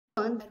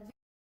that we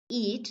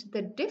eat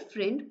the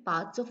different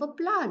parts of a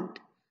plant,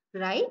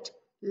 right?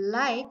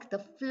 Like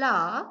the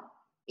flower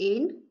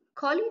in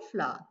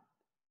cauliflower.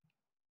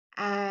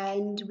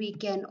 And we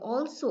can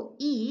also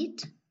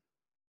eat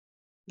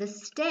the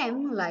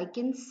stem like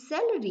in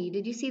celery.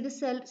 Did you see the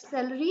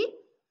celery?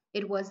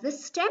 It was the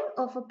stem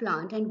of a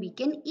plant and we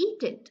can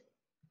eat it.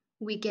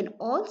 We can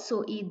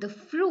also eat the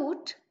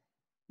fruit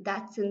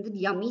that's in the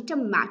yummy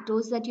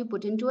tomatoes that you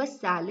put into a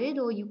salad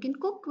or you can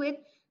cook with.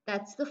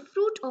 That's the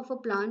fruit of a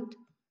plant.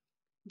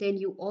 Then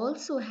you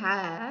also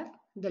have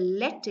the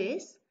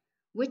lettuce,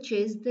 which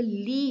is the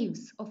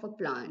leaves of a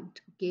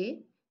plant. Okay,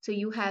 so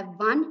you have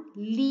one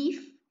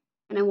leaf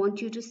and I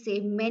want you to say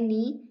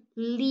many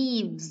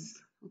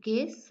leaves.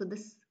 Okay, so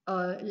this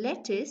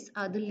lettuce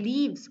are the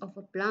leaves of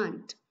a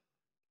plant.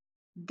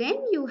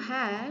 Then you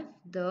have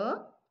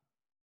the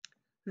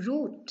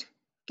root.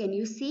 Can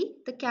you see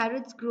the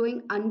carrots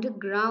growing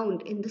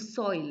underground in the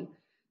soil?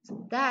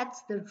 So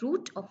that's the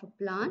root of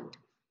a plant.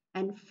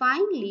 And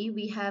finally,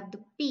 we have the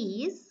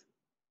peas.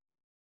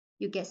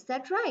 You guessed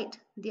that right.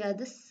 They are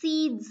the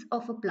seeds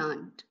of a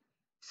plant.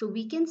 So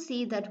we can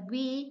see that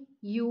we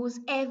use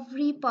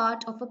every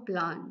part of a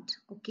plant,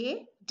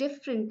 okay,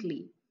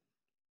 differently.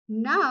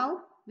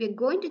 Now we're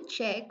going to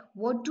check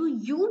what do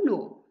you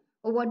know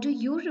or what do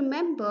you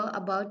remember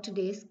about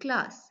today's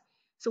class.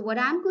 So what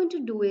I'm going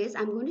to do is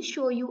I'm going to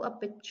show you a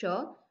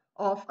picture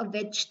of a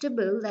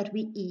vegetable that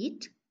we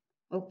eat,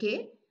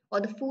 okay,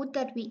 or the food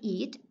that we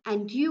eat,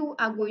 and you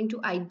are going to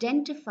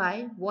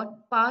identify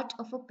what part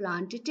of a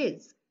plant it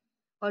is.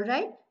 All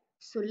right,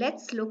 so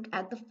let's look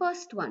at the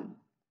first one.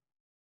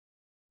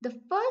 The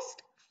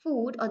first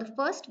food or the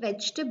first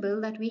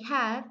vegetable that we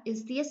have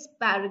is the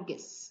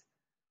asparagus.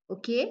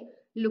 Okay,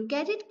 look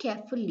at it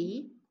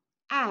carefully,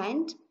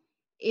 and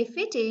if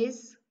it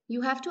is,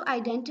 you have to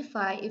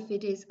identify if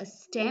it is a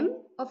stem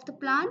of the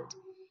plant,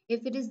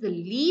 if it is the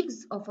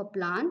leaves of a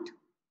plant,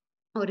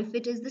 or if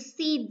it is the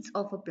seeds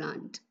of a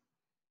plant.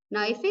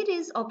 Now, if it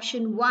is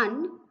option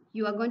 1,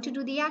 you are going to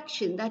do the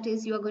action, that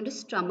is, you are going to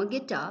strum a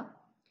guitar.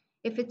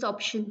 If it's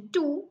option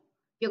 2,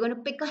 you're going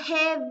to pick a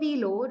heavy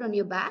load on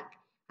your back.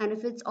 And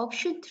if it's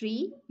option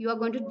 3, you are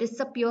going to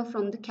disappear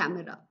from the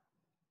camera.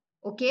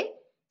 Okay,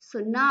 so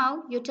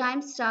now your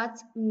time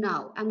starts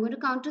now. I'm going to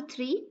count to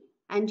 3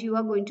 and you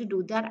are going to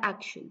do that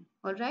action.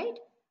 All right,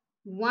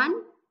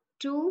 1,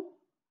 2,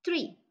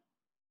 3.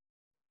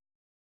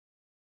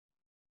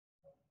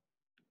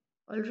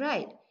 All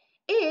right,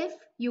 if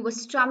you were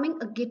strumming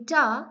a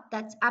guitar,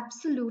 that's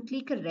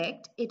absolutely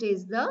correct. It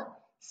is the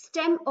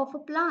stem of a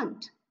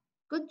plant.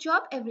 Good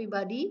job,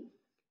 everybody.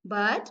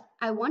 But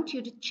I want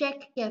you to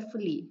check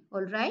carefully,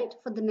 all right,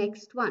 for the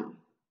next one.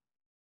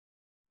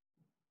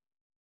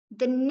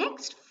 The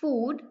next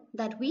food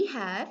that we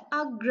have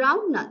are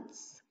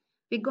groundnuts.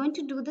 We're going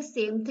to do the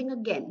same thing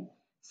again.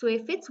 So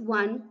if it's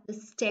 1, the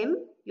stem,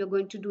 you're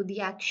going to do the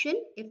action.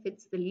 If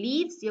it's the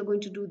leaves, you're going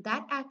to do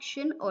that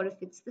action, or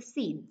if it's the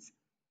seeds.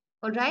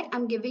 All right,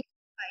 I'm giving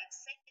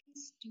you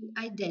 5 seconds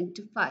to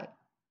identify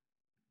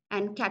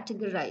and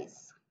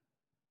categorize.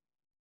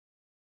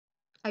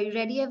 Are you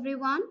ready,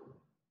 everyone?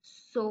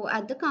 So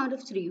at the count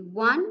of 3,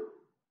 1,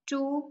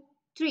 2,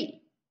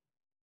 3.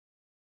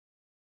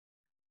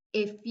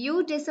 If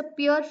you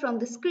disappeared from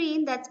the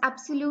screen, that's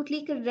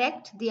absolutely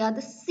correct. They are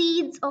the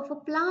seeds of a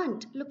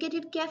plant. Look at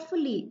it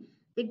carefully.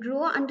 They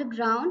grow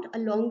underground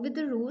along with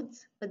the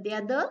roots, but they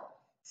are the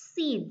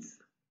seeds.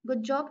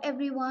 Good job,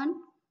 everyone.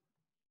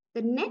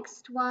 The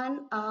next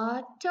one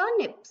are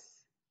turnips.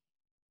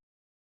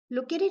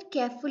 Look at it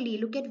carefully.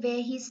 Look at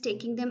where he's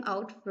taking them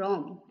out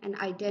from and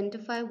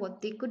identify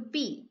what they could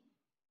be.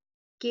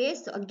 Okay,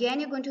 so again,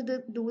 you're going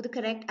to do the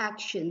correct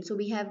action. So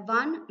we have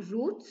 1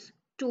 roots,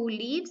 2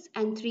 leaves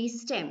and 3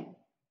 stem.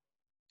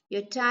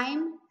 Your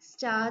time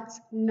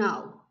starts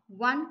now.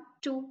 1,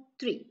 2,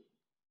 3.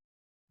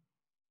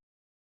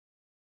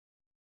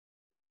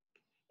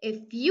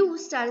 If you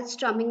started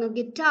strumming a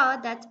guitar,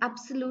 that's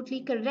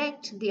absolutely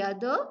correct. They are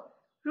the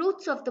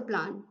roots of the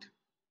plant.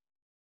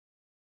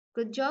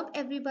 Good job,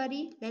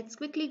 everybody. Let's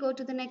quickly go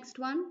to the next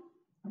one.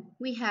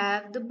 We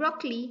have the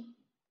broccoli.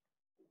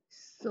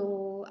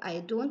 So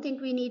I don't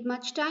think we need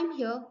much time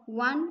here.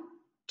 1,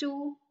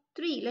 2,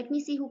 3. Let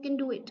me see who can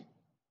do it.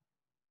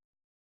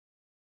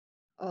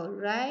 All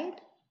right.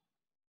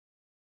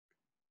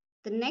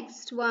 The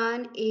next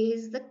one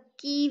is the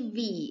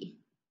kiwi.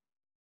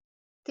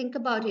 Think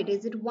about it.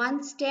 Is it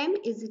 1 stem?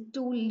 Is it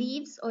 2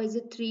 leaves? Or is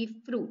it 3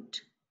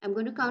 fruit? I'm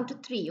going to count to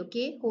 3.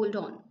 Okay, hold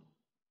on.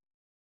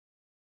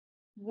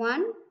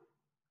 1,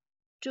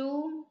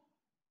 2,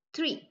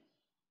 3.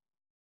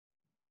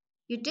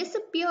 You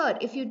disappeared.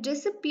 If you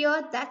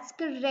disappeared, that's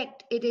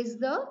correct. It is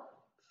the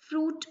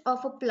fruit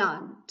of a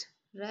plant,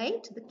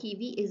 right? The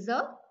kiwi is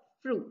a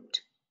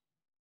fruit.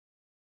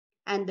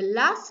 And the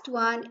last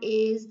one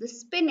is the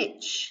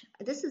spinach.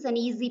 This is an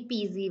easy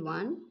peasy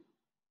one.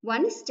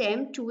 1 is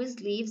stem, 2 is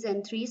leaves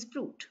and 3 is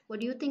fruit.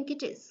 What do you think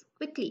it is?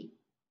 Quickly.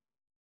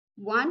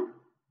 1,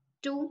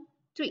 2,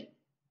 3.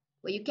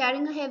 Were you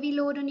carrying a heavy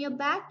load on your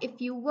back?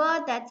 If you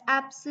were, that's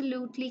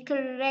absolutely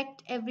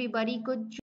correct, everybody. Good